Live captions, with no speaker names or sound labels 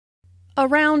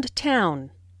Around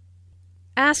town.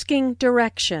 Asking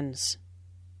directions.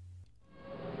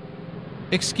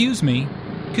 Excuse me,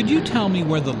 could you tell me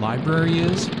where the library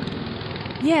is?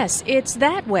 Yes, it's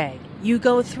that way. You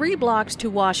go 3 blocks to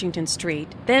Washington Street,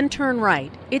 then turn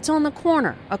right. It's on the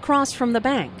corner, across from the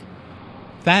bank.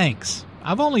 Thanks.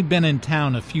 I've only been in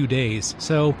town a few days,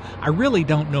 so I really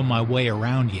don't know my way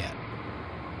around yet.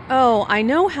 Oh, I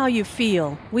know how you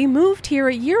feel. We moved here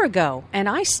a year ago, and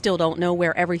I still don't know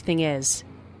where everything is.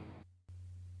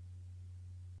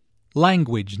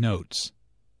 Language notes.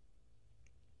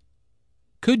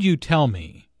 Could you tell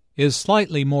me is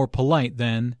slightly more polite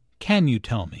than can you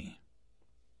tell me?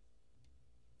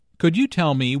 Could you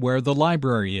tell me where the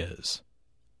library is?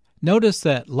 Notice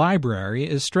that library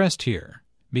is stressed here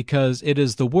because it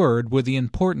is the word with the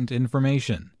important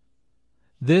information.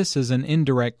 This is an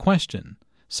indirect question,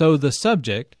 so the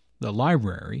subject, the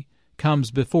library,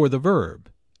 comes before the verb,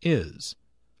 is.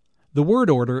 The word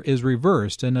order is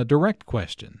reversed in a direct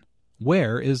question.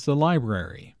 Where is the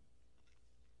library?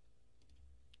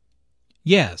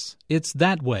 Yes, it's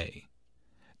that way.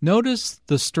 Notice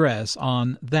the stress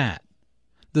on that.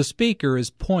 The speaker is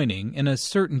pointing in a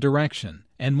certain direction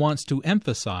and wants to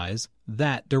emphasize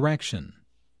that direction.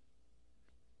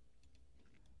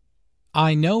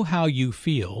 I know how you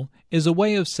feel is a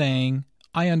way of saying,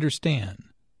 I understand.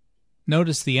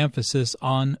 Notice the emphasis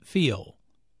on feel.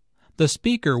 The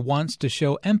speaker wants to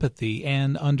show empathy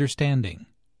and understanding.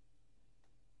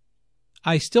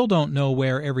 I still don't know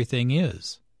where everything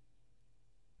is.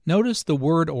 Notice the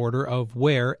word order of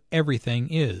where everything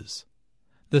is.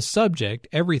 The subject,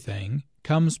 everything,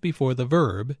 comes before the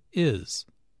verb, is.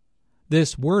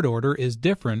 This word order is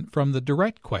different from the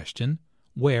direct question,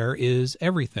 where is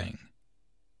everything?